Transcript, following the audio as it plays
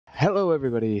Hello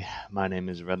everybody, my name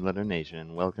is RedLetterNation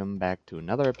and welcome back to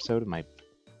another episode of my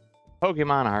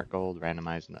Pokemon Heart Gold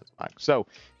Randomized Nuzlocke. So,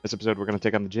 this episode we're going to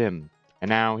take on the gym. And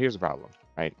now, here's the problem,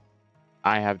 right?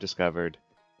 I have discovered,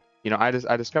 I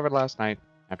discovered last night,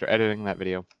 after editing that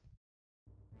video,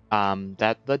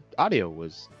 that the audio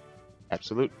was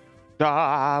absolute...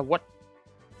 what?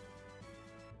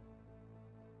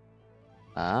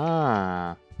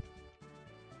 Ah.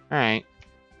 Alright.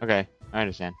 Okay, I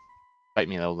understand. Fight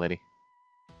me, old lady.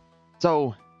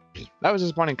 So, that was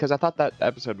disappointing because I thought that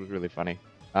episode was really funny.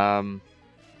 Yeah,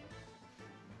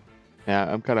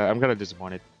 I'm kind of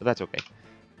disappointed, but that's okay.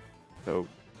 So,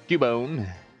 Cubone,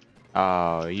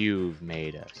 oh, you've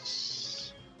made a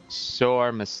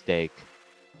sore mistake.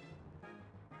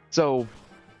 So,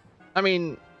 I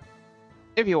mean,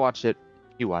 if you watched it,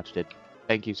 you watched it.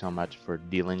 Thank you so much for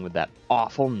dealing with that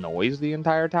awful noise the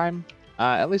entire time.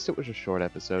 At least it was a short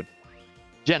episode.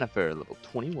 Jennifer, level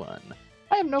 21.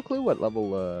 I have no clue what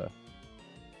level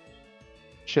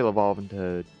she'll evolve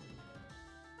into.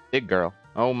 Big girl.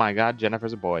 Oh my god,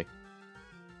 Jennifer's a boy.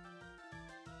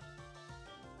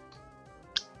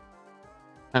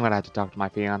 I'm gonna have to talk to my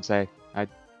fiance. I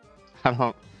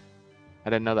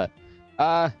didn't know that.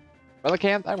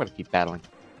 Relicanth, I'm gonna keep battling.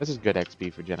 This is good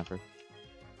XP for Jennifer.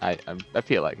 I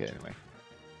feel like it anyway.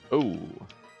 Ooh.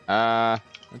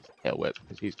 Let's Tail Whip,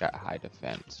 because he's got high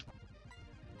defense.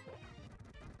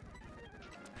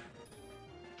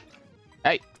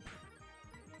 Hey!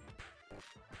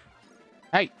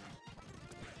 Hey!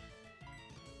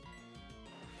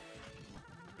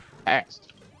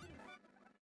 Fast.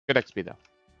 Good XP though.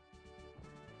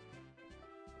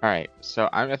 Alright, so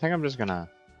I think I'm just gonna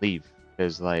leave.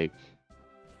 Because, like,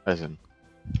 listen.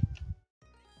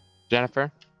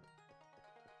 Jennifer.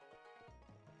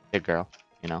 Big girl,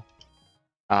 you know.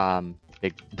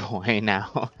 Big boy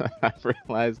now. I've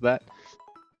realized that.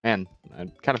 Man, I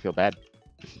kind of feel bad.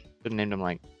 Should have named him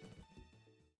like...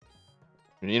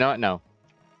 You know what? No.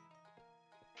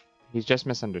 He's just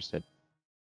misunderstood.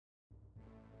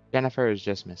 Jennifer is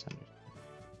just misunderstood.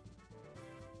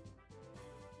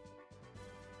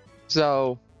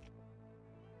 So...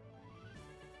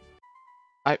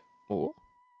 Oh,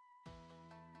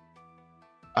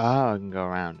 I can go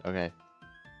around. Okay.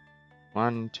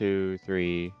 1, 2,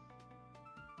 3.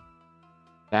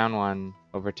 Down 1,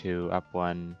 over 2, up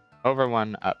 1, over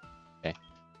 1, up. Okay.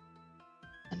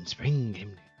 And spring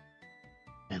came,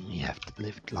 and we have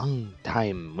lived long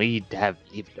time. We'd have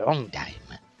lived long time.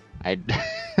 I'd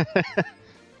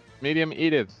medium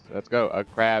Edith. Let's go. A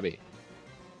Krabby.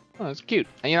 Oh, that's cute.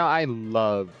 And, I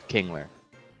loved Kingler.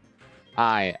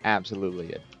 I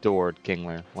absolutely adored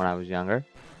Kingler when I was younger.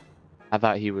 I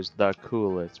thought he was the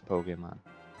coolest Pokemon.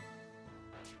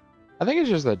 I think it's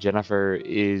just that Jennifer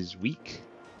is weak.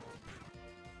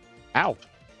 Ow.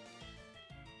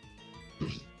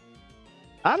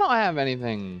 I don't have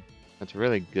anything that's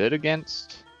really good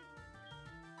against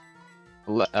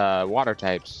water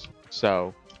types,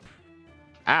 so...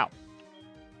 Ow.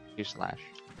 You slash.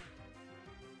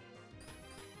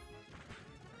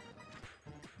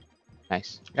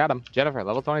 Nice. Got him. Jennifer,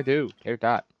 level 22. Air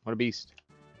dot. What a beast.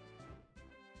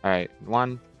 Alright.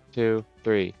 1, 2,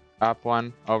 3. Up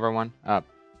 1, over 1, up.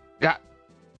 Got.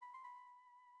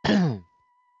 Now,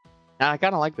 I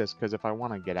kind of like this, because if I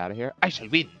want to get out of here, I shall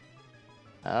win.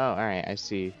 Oh, alright. I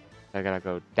see. I gotta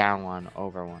go down 1,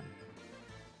 over 1.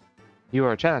 You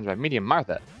are challenged by Medium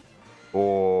Martha.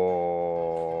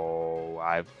 Oh,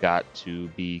 I've got to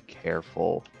be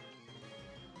careful.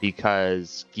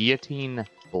 Because Guillotine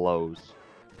blows.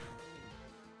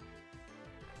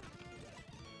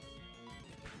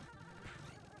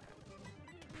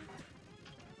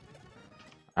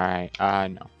 Alright,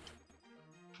 no.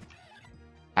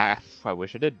 I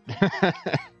wish I did.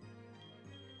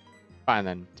 Fine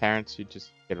then, Terrence, you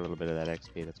just get a little bit of that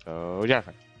XP. Let's go,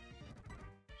 Jennifer.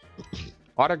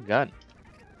 Water gun.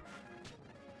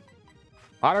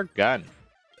 Water gun.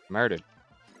 Murdered.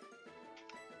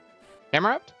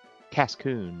 Camera up?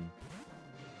 Cascoon.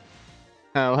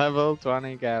 Level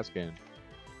 20 Cascoon.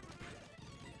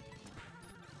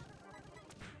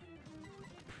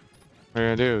 What are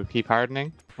we gonna do? Keep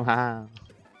hardening? Wow.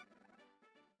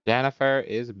 Jennifer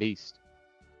is a beast.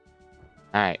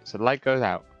 Alright, so the light goes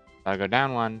out. I'll go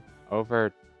down 1,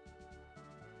 over...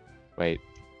 Wait.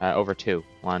 Over 2.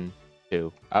 1,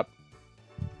 2. Up.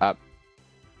 Up.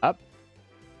 Up.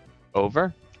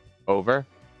 Over. Over.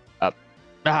 Up.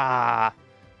 Ah!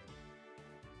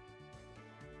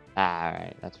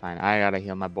 Alright, that's fine. I gotta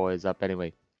heal my boys up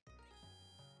anyway.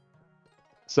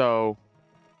 So...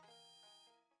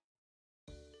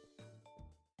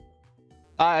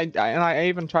 I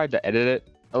even tried to edit it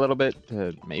a little bit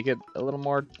to make it a little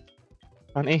more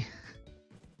funny.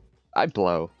 I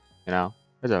blow, you know,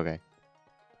 it's okay.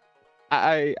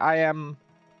 I am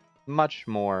much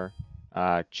more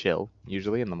chill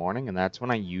usually in the morning, and that's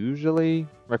when I usually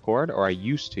record, or I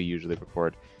used to usually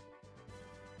record.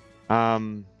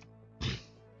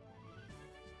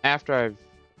 After I've,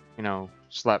 you know,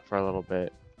 slept for a little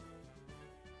bit.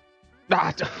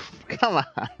 Ah, come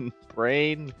on,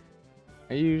 brain.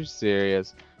 Are you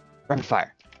serious? Rapid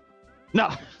fire. No.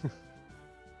 All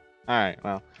right.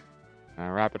 Well,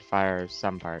 rapid fire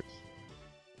some parts.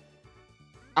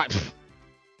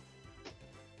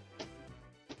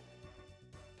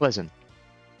 Listen.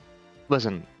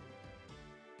 Listen.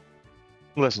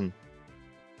 Listen.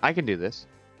 I can do this.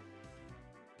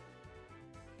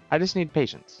 I just need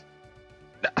patience.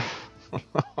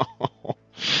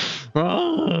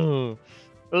 Oh.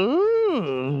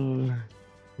 Ooh.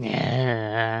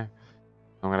 Yeah.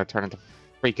 I'm gonna turn into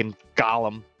freaking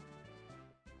Gollum.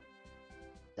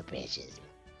 The precious.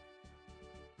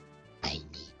 I need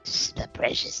the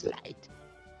precious light.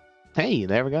 Hey,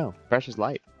 there we go. Precious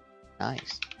light.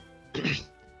 Nice.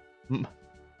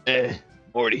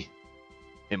 Morty.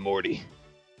 Hey, Morty.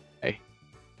 Hey.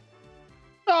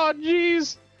 Oh,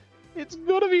 jeez. It's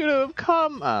good of you to have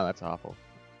come. Oh, that's awful.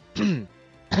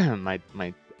 my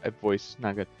voice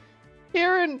not good.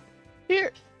 Here,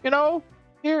 you know,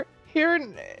 here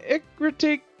in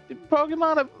Icritic,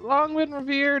 Pokemon have long been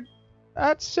revered.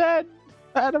 That said,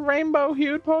 that a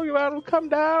rainbow-hued Pokemon will come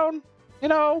down, you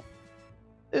know,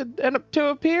 and to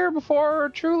appear before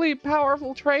a truly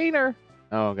powerful trainer.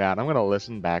 Oh god, I'm gonna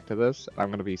listen back to this.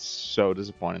 I'm gonna be so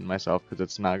disappointed in myself because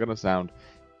it's not gonna sound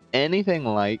anything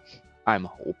like I'm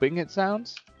hoping it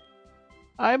sounds.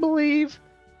 I believe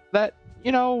that,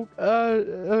 you know,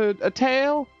 a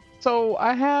tail. So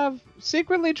I have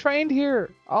secretly trained here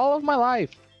all of my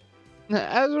life.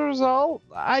 As a result,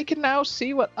 I can now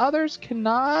see what others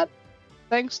cannot,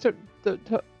 thanks to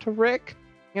Rick.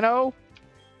 You know,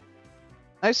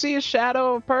 I see a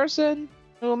shadow of a person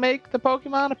who will make the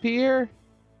Pokemon appear.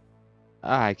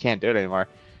 I can't do it anymore.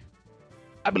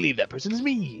 I believe that person is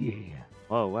me.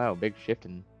 Whoa, wow, big shift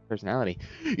in personality.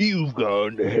 You've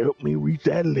gone to help me reach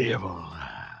that level.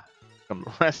 I'm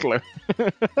a wrestler.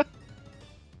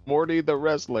 Morty the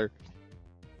wrestler.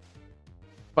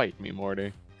 Fight me,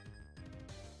 Morty.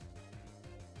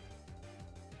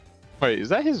 Wait, is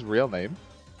that his real name?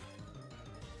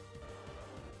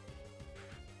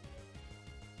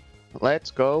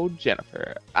 Let's go,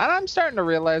 Jennifer. And I'm starting to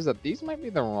realize that these might be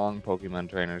the wrong Pokemon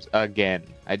trainers. Again,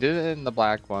 I did it in the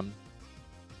black one.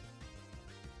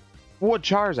 What,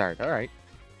 Charizard? Alright.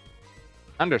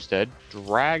 Understood.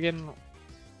 Dragon.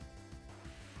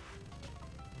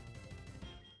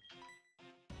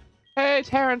 Hey,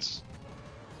 Terrence.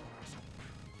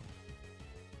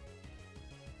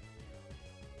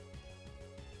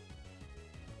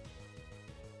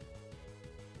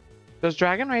 Does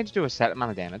Dragon Rage do a set amount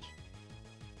of damage?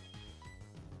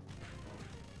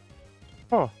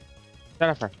 Oh,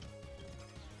 Jennifer.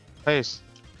 Please.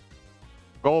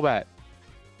 Golbat.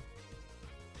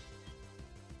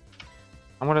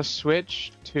 I'm gonna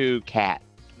switch to Cat.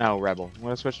 No, Rebel. I'm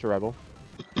gonna switch to Rebel.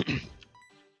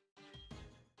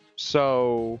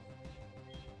 So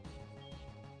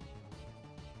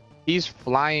he's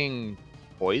flying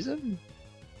poison?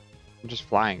 I'm just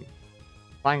flying.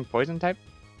 Flying poison type?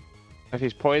 If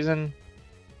he's poison,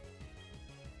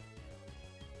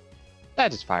 that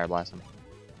just Fire Blast him.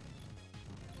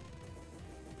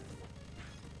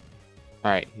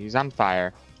 Alright, he's on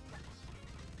fire.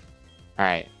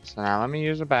 Alright, so now let me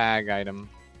use a bag item.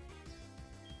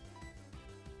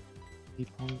 3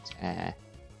 points?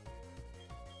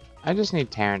 I just need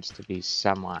Terrence to be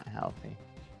somewhat healthy.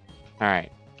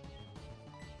 Alright.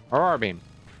 Aurora Beam.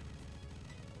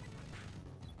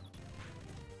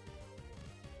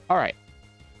 Alright.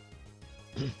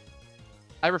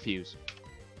 I refuse.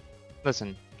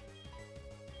 Listen.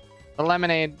 The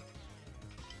lemonade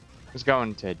is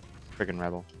going to friggin'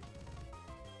 Rebel.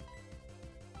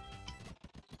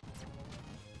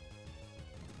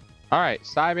 Alright,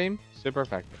 Psybeam. Super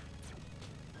effective.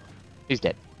 He's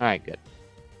dead. Alright, good.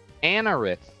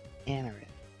 Anorith. Anorith.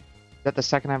 Is that the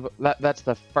second? That's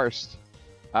the first.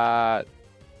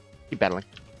 Keep battling.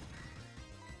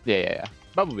 Yeah.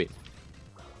 Bubble Beam.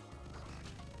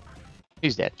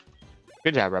 He's dead.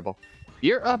 Good job, Rebel.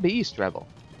 You're a beast, Rebel.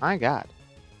 My god.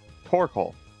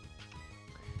 Torkoal.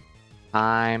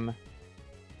 I'm...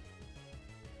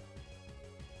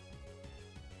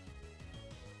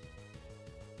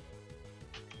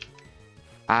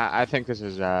 I think this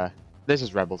is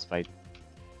Rebel's fight.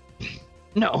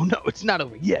 No, it's not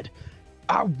over yet.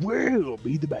 I will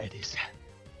be the baddest.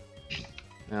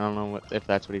 I don't know if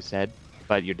that's what he said,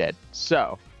 but you're dead.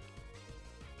 So,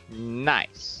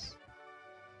 nice.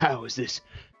 How is this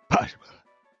possible?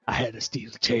 I had a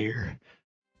steel chair.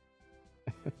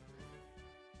 I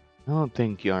don't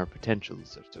think your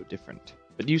potentials are so different,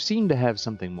 but you seem to have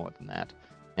something more than that.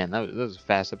 Man, that was a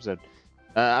fast episode.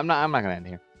 I'm not gonna end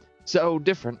here. So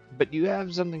different, but you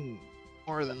have something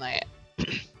more than that.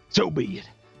 So be it.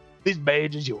 This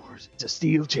badge is yours. It's a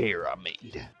steel chair I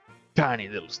made. Tiny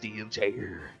little steel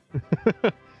chair.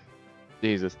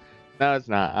 Jesus. No, it's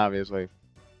not, obviously.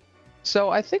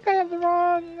 So I think I have the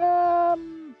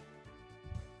wrong,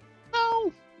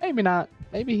 no, maybe not.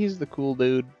 Maybe he's the cool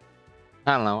dude.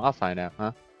 I don't know. I'll find out,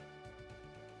 huh?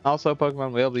 Also,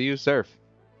 Pokemon will be able to use Surf.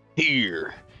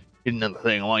 Here. Here's another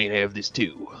thing. I want you to have this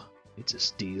too. It's a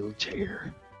steel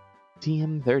chair.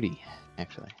 TM30,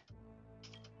 actually.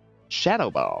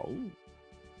 Shadow Ball. Ooh.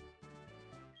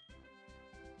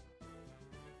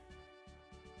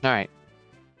 Alright.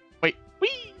 Wait.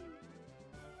 Whee!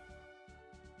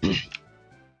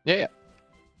 Yeah.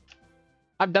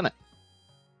 I've done it.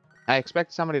 I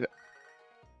expect somebody to...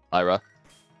 Lyra.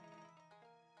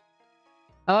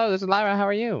 Hello, this is Lyra. How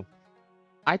are you?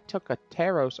 I took a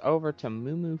Taros over to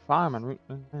Moo Moo Farm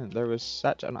and there was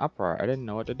such an uproar. I didn't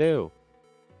know what to do.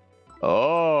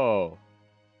 Oh.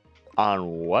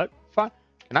 On what farm?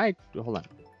 Can I... Hold on.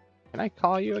 Can I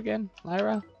call you again,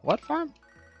 Lyra? What farm?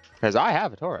 Because I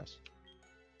have a Taurus.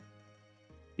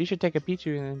 You should take a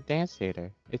Pichu in a dance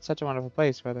theater. It's such a wonderful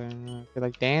place, whether you feel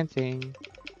like dancing.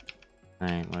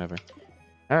 Alright, whatever.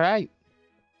 Alright.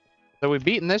 So we've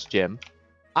beaten this gym.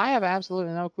 I have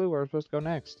absolutely no clue where we're supposed to go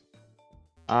next.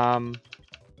 But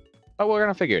we're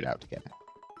gonna figure it out together.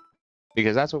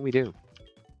 Because that's what we do.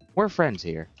 We're friends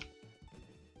here.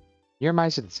 You're my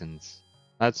citizens.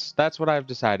 That's what I've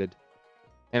decided.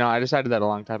 You know, I decided that a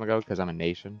long time ago because I'm a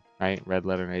nation, right? Red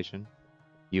Letter Nation.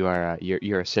 You are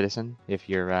you're a citizen if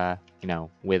you're you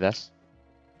know, with us.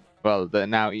 Well,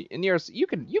 now in yours you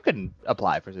can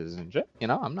apply for citizenship. You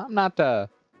know, I'm not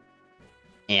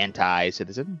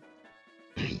anti-citizen.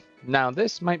 Now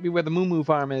this might be where the Moo Moo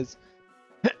Farm is.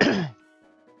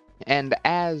 And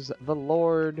as the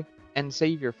Lord and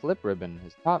Savior Flip Ribbon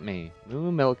has taught me, Moo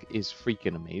Moo Milk is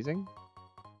freaking amazing.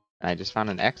 And I just found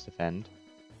an X defend.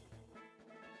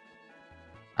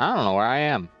 I don't know where I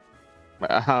am.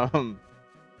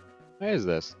 Where is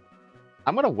this?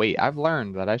 I'm gonna wait. I've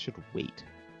learned that I should wait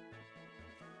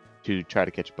to try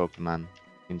to catch Pokemon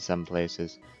in some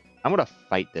places. I'm gonna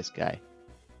fight this guy.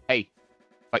 Hey,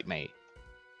 fight me.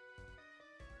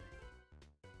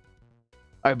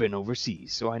 I've been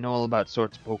overseas, so I know all about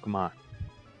sorts of Pokemon.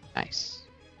 Nice.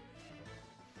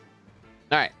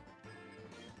 Alright.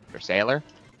 For Sailor.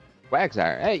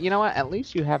 Quagsire. Hey, you know what? At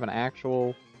least you have an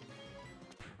actual...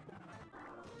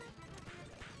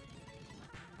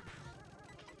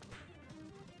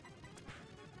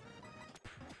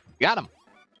 Got him!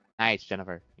 Nice,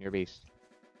 Jennifer. You're a beast.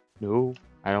 No,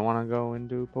 I don't want to go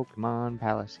into Pokemon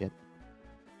Palace yet.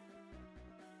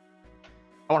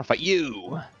 I want to fight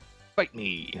you! Fight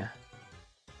me!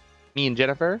 Me and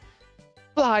Jennifer?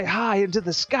 Fly high into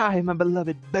the sky, my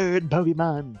beloved bird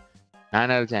Pokemon!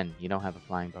 9 out of 10. You don't have a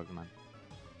flying Pokemon.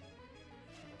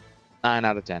 9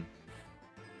 out of 10.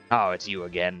 Oh, it's you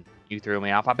again. You threw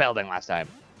me off a building last time.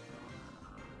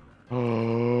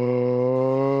 Oh...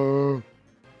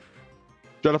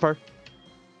 Jennifer.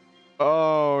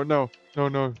 Oh no. No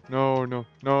no no no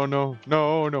no no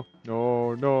no no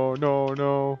no no no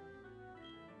no.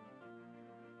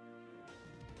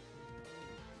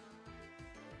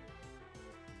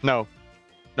 No.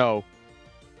 No.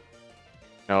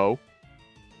 No.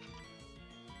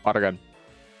 Water gun.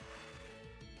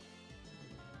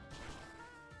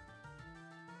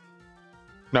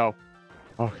 No.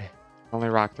 Okay. Only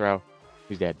rock throw.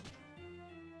 He's dead.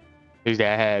 He's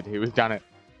dead. He was done it.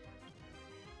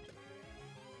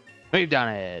 We've done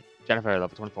it. Jennifer,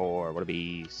 level 24. What a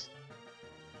beast.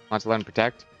 Wants to learn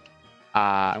Protect.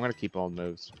 I'm going to keep old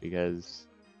moves because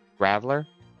Graveler,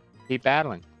 keep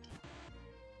battling.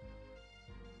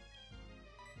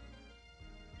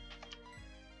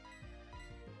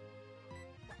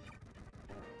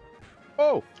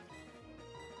 Oh!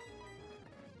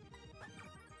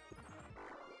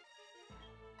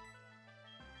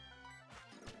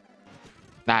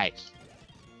 Nice.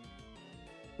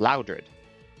 Loudred.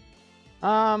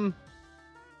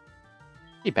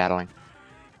 Keep battling.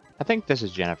 I think this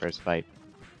is Jennifer's fight.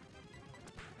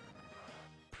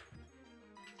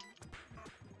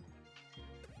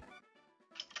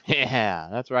 Yeah,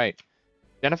 that's right.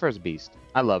 Jennifer's a beast.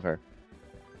 I love her.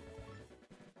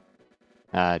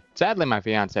 Sadly, my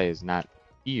fiance is not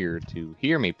here to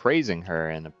hear me praising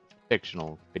her in a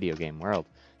fictional video game world.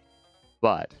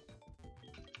 But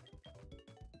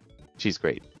she's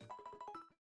great.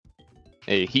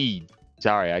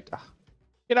 Sorry,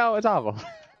 you know, it's awful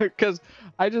because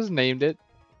I just named it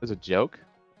as a joke,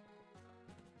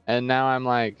 and now I'm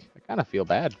like, I kind of feel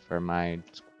bad for my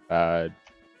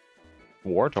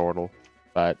war turtle,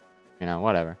 but you know,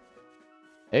 whatever.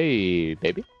 Hey,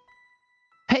 baby.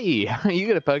 Hey, are you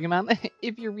good at Pokemon?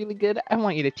 If you're really good, I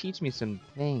want you to teach me some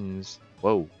things.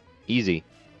 Whoa, easy.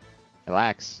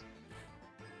 Relax.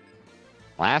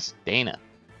 Last Dana.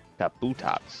 Got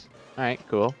Bootops. Alright,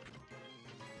 cool.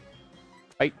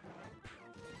 Fight.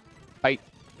 Fight.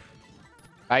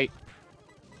 Fight.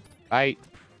 Fight.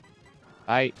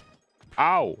 Fight.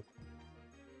 Ow!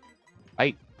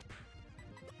 Fight.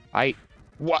 Fight.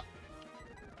 What?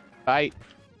 Fight.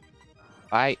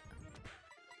 Fight.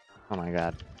 Oh my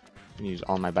god. I can use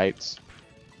all my bites.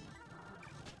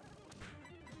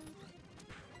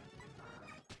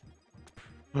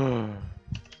 Alright,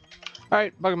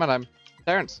 Pokemon time.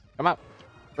 Terrence, come up.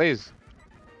 Please.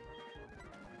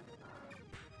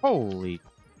 Holy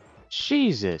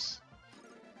Jesus.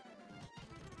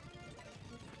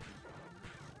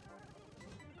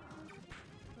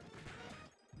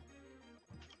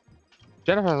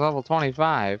 Jennifer's level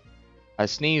 25. A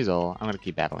Sneasel. I'm going to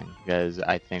keep battling because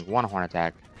I think one Horn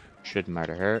attack should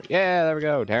murder her. Yeah, there we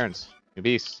go. Terrence, new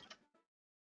beast.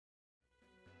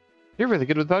 You're really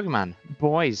good with Pokemon.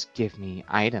 Boys give me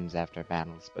items after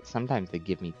battles, but sometimes they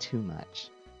give me too much.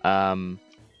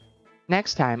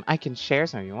 Next time I can share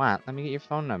some if you want. Let me get your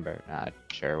phone number.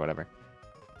 Sure, whatever.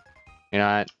 You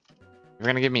know what? You're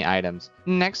going to give me items.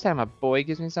 Next time a boy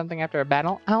gives me something after a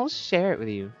battle, I'll share it with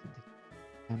you.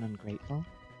 Sound ungrateful?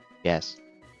 Yes.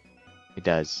 It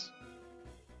does.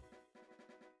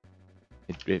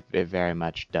 It very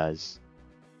much does.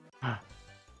 Damn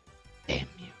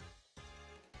you.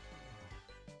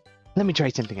 Let me try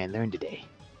something I learned today.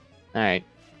 Alright.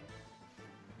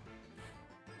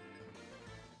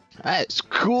 That's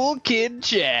cool kid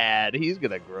Chad. He's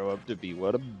gonna grow up to be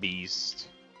what a beast.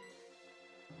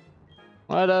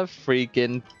 What a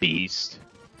freaking beast.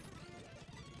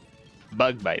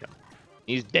 Bug bite him.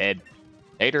 He's dead.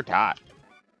 Tater tot.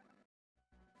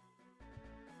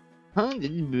 Huh?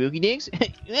 This is Boogie Dicks?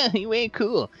 You're way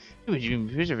cool. Maybe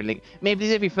please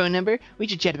have your phone number? We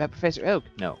should chat about Professor Oak.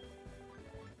 No.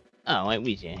 Oh, I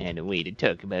wish I had a way to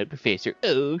talk about Professor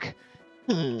Oak.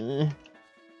 Man.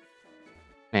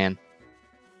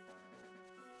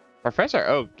 Professor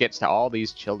Oak gets to all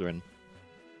these children.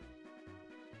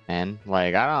 Man,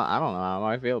 like, I don't know how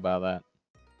I feel about that.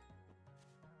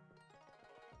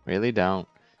 Really don't.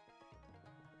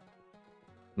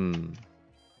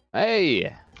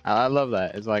 Hey! I love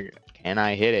that. It's like, can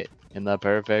I hit it in the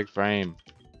perfect frame?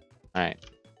 Alright.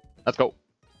 Let's go.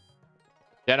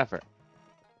 Jennifer.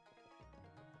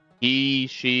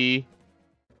 She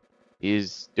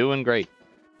is doing great.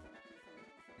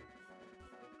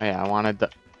 Oh, yeah, I wanted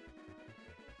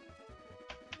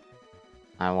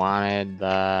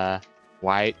the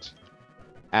white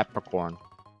apricorn.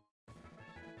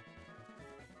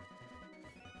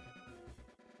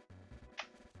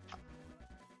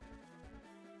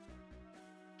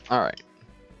 Alright.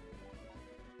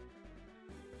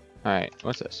 Alright,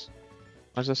 what's this?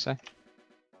 What does this say?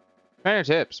 Trainer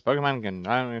tips. Pokemon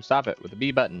can stop it with the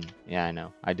B button. Yeah, I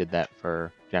know. I did that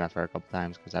for Jennifer a couple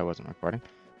times because I wasn't recording.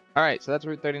 Alright, so that's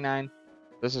Route 39.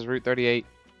 This is Route 38.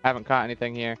 Haven't caught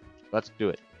anything here. Let's do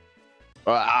it.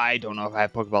 Well, I don't know if I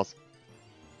have Pokeballs.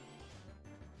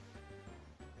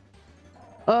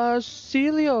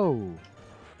 Celio.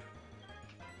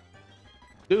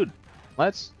 Dude,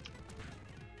 let's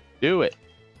do it.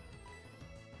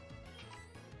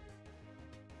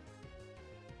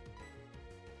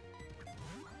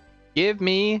 Give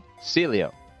me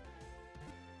Celio.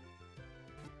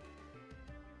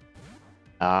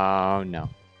 Oh, no.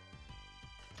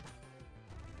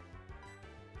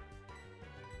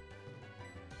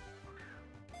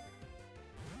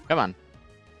 Come on.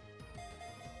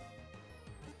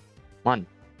 1,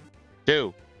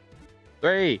 2,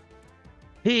 3.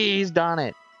 He's done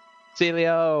it.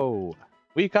 Celio.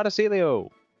 We caught a Celio.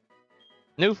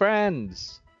 New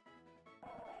friends.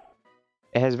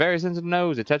 It has very sensitive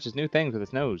nose. It touches new things with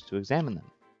its nose to examine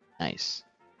them. Nice.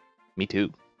 Me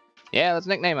too. Yeah, let's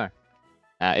nickname her.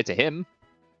 It's a him.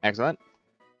 Excellent.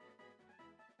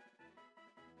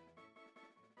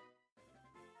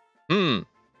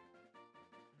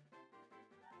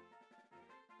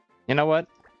 You know what?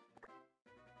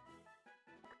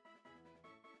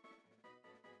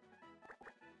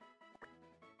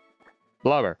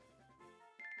 Blubber.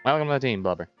 Welcome to the team,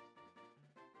 Blubber.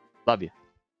 Love you.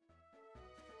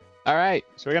 All right,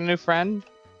 so we got a new friend.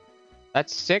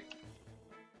 That's sick.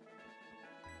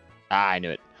 Ah, I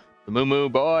knew it. The Moo Moo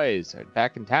Boys are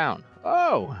back in town.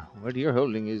 Oh, what you're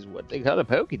holding is what they call a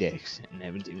Pokédex. And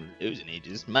haven't seen those in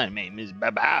ages. My name is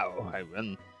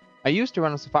Babao. I used to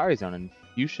run a Safari Zone in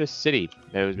Fuchsia City,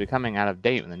 but it was becoming out of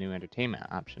date when the new entertainment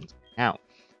options came out.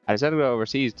 I decided to go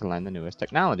overseas to learn the newest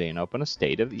technology and open a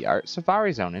state-of-the-art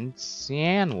Safari Zone in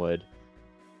Cianwood.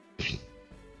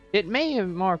 It may have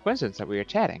been more coincidence that we were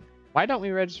chatting. Why don't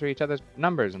we register each other's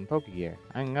numbers in Pokegear?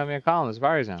 I can give me a call in the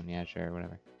Safari Zone. Yeah, sure,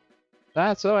 whatever.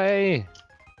 That's the way.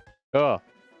 Cool.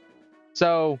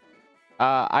 So,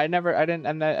 I didn't,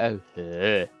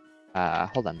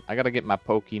 hold on. I gotta get my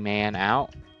Pokemon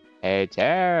out. Hey,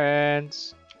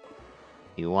 Terrence.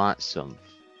 You want some,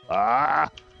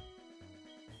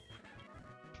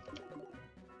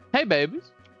 Hey,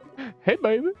 babies. Hey,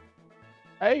 baby.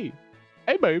 Hey.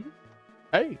 Hey, baby.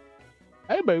 Hey.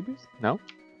 Hey, babies. No?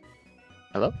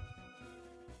 Hello?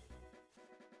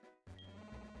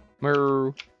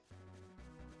 Moo.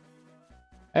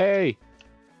 Hey.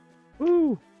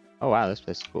 Woo. Oh, wow, this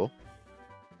place is cool.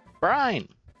 Brine.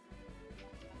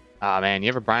 Oh, man, you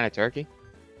ever brine a turkey?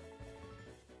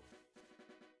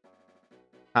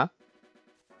 Huh?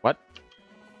 What?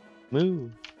 Moo.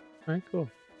 Alright, cool.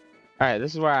 Alright,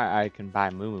 this is where I can buy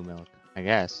Moo Moo milk, I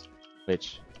guess.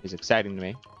 Which is exciting to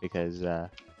me, because,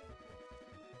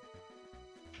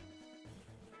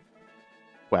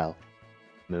 well,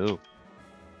 moo.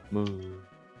 Moo.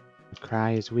 The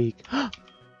cry is weak.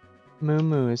 Moo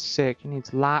Moo is sick. He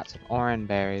needs lots of orange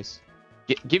berries.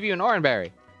 Give you an orange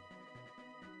berry.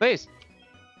 Please.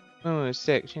 Moo Moo is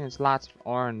sick. She needs lots of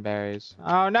orange berries.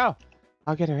 Oh, no.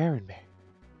 I'll get her errand berry.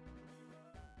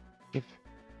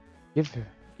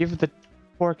 Give the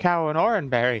poor cow an orange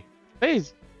berry.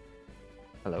 Please.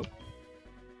 Hello.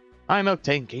 My milk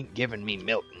tank ain't giving me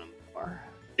milk no more.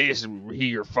 This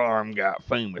here farm got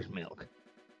famous milk.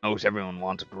 Most everyone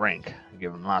wants a drink.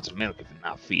 Give them lots of milk if you're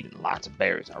not feeding lots of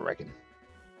berries, I reckon.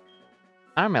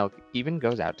 Our milk even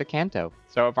goes out to Kanto.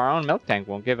 So if our own milk tank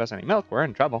won't give us any milk, we're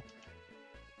in trouble.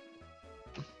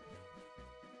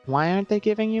 Why aren't they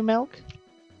giving you milk?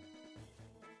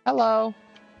 Hello.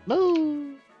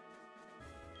 Moo.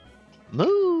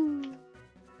 Moo.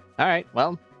 Alright,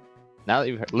 well, now that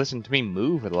you've listened to me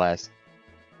moo for the last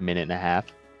minute and a half.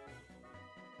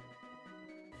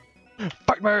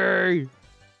 Fight me!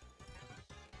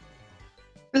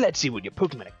 Let's see what your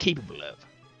Pokemon are capable of.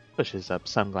 Pushes up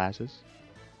sunglasses.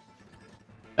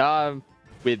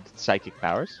 With psychic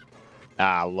powers.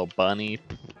 Ah, little bunny.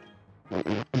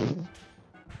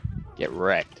 Get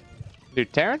wrecked.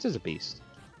 Dude, Terrence is a beast.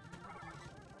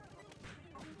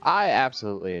 I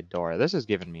absolutely adore it. This has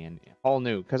given me a whole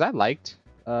new... Because I liked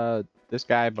this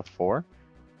guy before.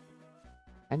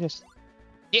 And just...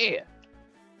 Yeah!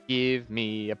 Give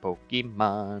me a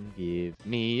Pokemon. Give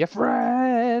me a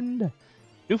friend.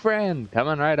 New friend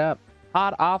coming right up.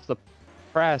 Hot off the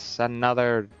press.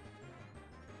 Another...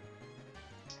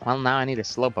 Well, now I need a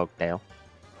Slowpoke tail.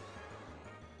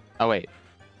 Oh, wait.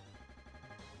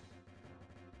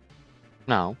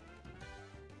 No.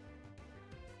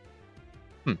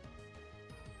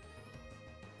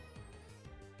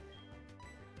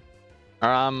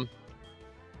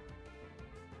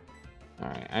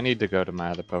 Alright, I need to go to my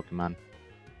other Pokemon.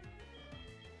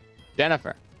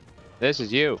 Jennifer, this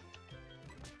is you.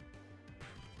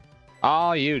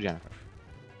 All you, Jennifer.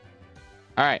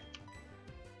 Alright.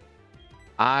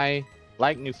 I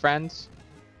like new friends.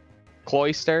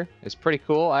 Cloyster is pretty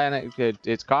cool, and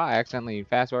it's caught. I accidentally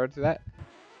fast-forwarded through that.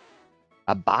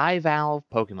 A bivalve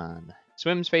Pokemon.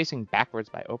 Swims facing backwards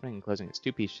by opening and closing its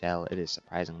two-piece shell. It is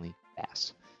surprisingly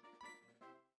fast.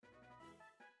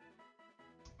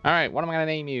 Alright, what am I going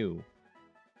to name you?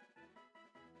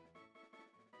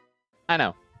 I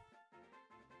know.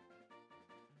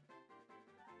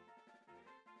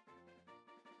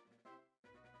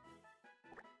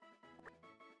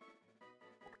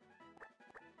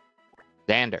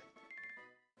 Xander.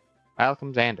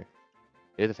 Welcome, Xander.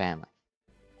 To the family.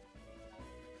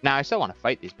 Now, I still want to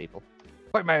fight these people.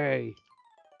 Fight me!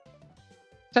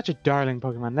 Such a darling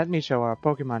Pokemon. Let me show our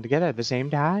Pokemon together at the same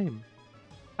time.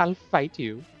 I'll fight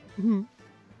you.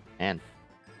 And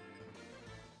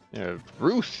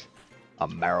Ruth. A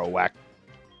Marowak.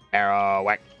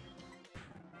 Marowak.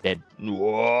 Dead.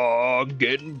 Whoa,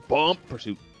 getting bumped.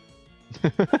 Pursuit.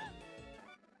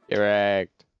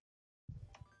 Correct.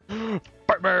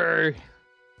 Fight me!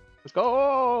 Let's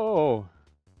go!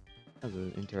 That was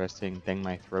an interesting thing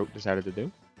my throat decided to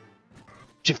do.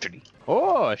 Shiftry.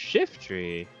 Oh, a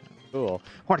Shiftry. Cool.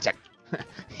 Horn attack.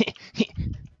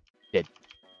 Dead.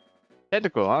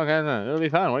 Tentacle. Okay, no, it'll be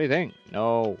fun. What do you think?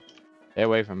 No. Stay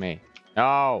away from me.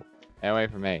 No. Stay away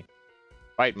from me.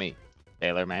 Fight me,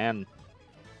 Sailor Man.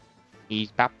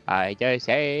 He's Popeye the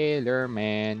Sailor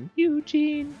Man,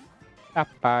 Eugene.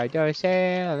 Popeye the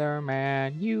Sailor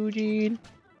Man, Eugene.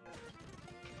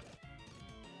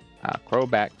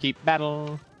 Crowbat, keep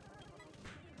battle.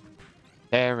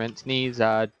 Terrence needs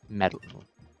a medal.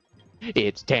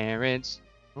 It's Terrence.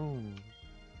 Oh,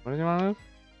 what does he want to move?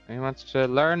 He wants to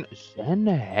learn Zen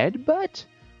Headbutt?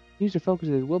 Use your focus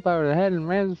as willpower to the head and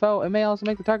ram the foe. It may also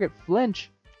make the target flinch.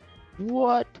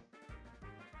 What?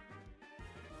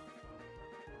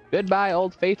 Goodbye,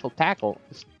 old faithful tackle.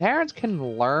 Terrence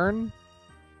can learn.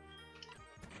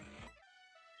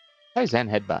 Try Zen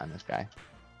Headbutt on this guy.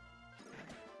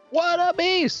 What a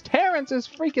beast! Terrence is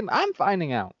freaking. I'm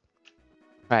finding out.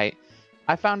 Right.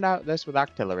 I found out this with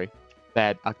Octillery.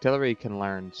 That Octillery can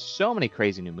learn so many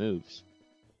crazy new moves.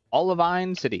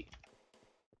 Olivine City.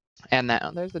 And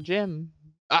that there's the gym.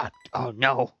 Oh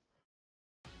no.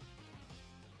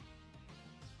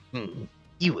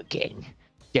 You again.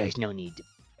 There's no need to be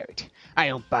hurt. I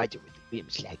don't bother with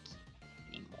whims like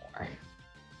you anymore.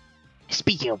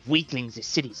 Speaking of weaklings, the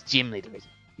city's gym leader is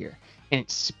here, and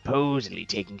it's supposedly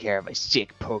taking care of a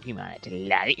sick Pokemon at the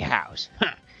lighthouse.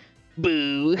 Huh.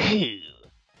 Boo-hoo.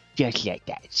 Just let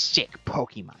that sick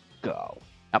Pokemon go.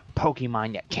 A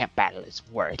Pokemon that can't battle is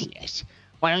worthless.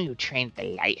 Why don't you train at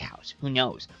the lighthouse? Who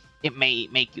knows? It may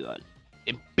make you a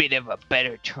bit of a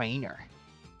better trainer.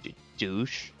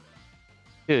 Douche.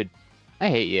 Dude, I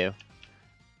hate you.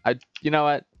 You know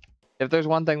what? If there's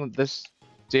one thing that this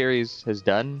series has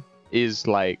done, is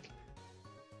like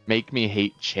make me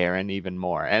hate Sharon even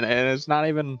more. And it's not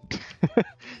even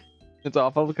it's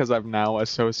awful because I've now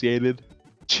associated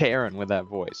Sharon with that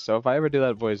voice. So if I ever do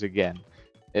that voice again,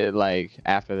 like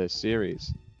after this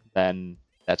series, then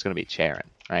that's gonna be Sharon,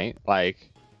 right?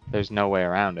 Like there's no way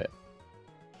around it.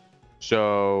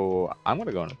 So I'm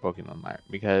gonna go into Pokemon Mart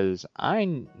because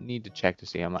I need to check to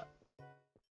see how much.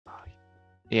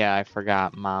 Yeah, I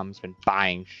forgot. Mom's been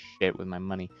buying shit with my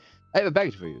money. I have a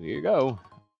package for you. Here you go.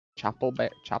 Chopple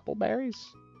berries?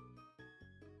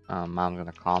 Mom's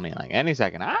gonna call me like any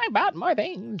second. I bought more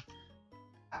things.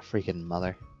 Freaking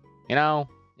mother. You know,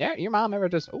 yeah, your mom ever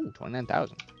just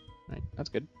 29,000. Right, that's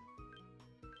good.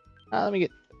 Let me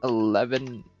get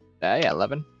 11. Yeah,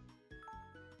 11.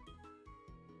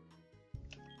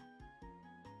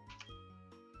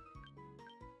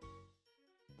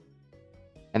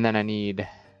 And then I need.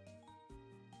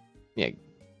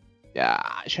 Yeah.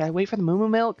 Should I wait for the Moo Moo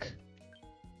Milk?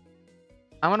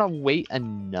 I'm gonna wait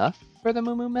enough for the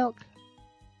Moo Moo Milk.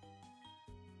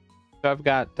 So I've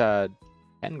got 10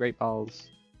 Great Balls.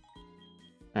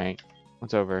 Alright.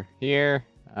 What's over here?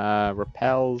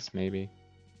 Repels, maybe.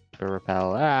 Or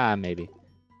repel. Maybe.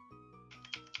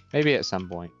 Maybe at some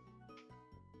point.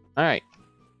 Alright.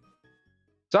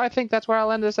 So I think that's where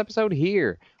I'll end this episode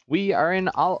here. We are in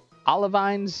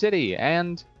Olivine City,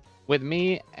 and with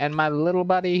me and my little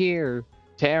buddy here,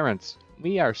 Terrence,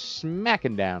 we are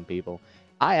smacking down people.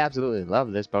 I absolutely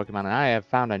love this Pokemon, and I have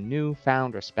found a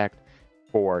newfound respect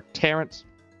for Terrence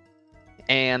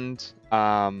and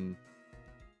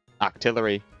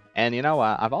Octillery. And you know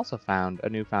what? I've also found a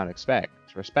newfound respect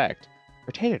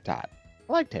for Tater Tot.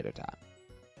 I like Tater Tot.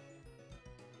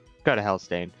 Go to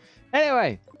Hellstain.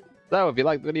 Anyway, so if you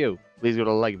liked the video, please give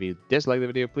it a like. If you dislike the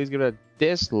video, please give it a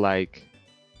dislike.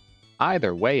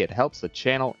 Either way, it helps the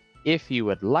channel. If you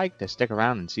would like to stick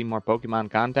around and see more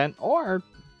Pokemon content, or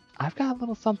I've got a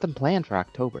little something planned for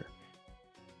October.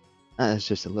 It's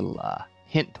just a little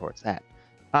hint towards that.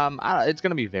 It's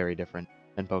going to be very different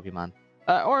than Pokemon.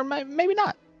 Or maybe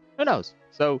not. Who knows?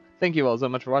 So, thank you all so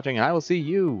much for watching, and I will see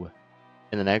you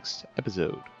in the next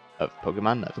episode of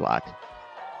Pokemon Nuzlocke.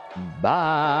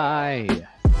 Bye!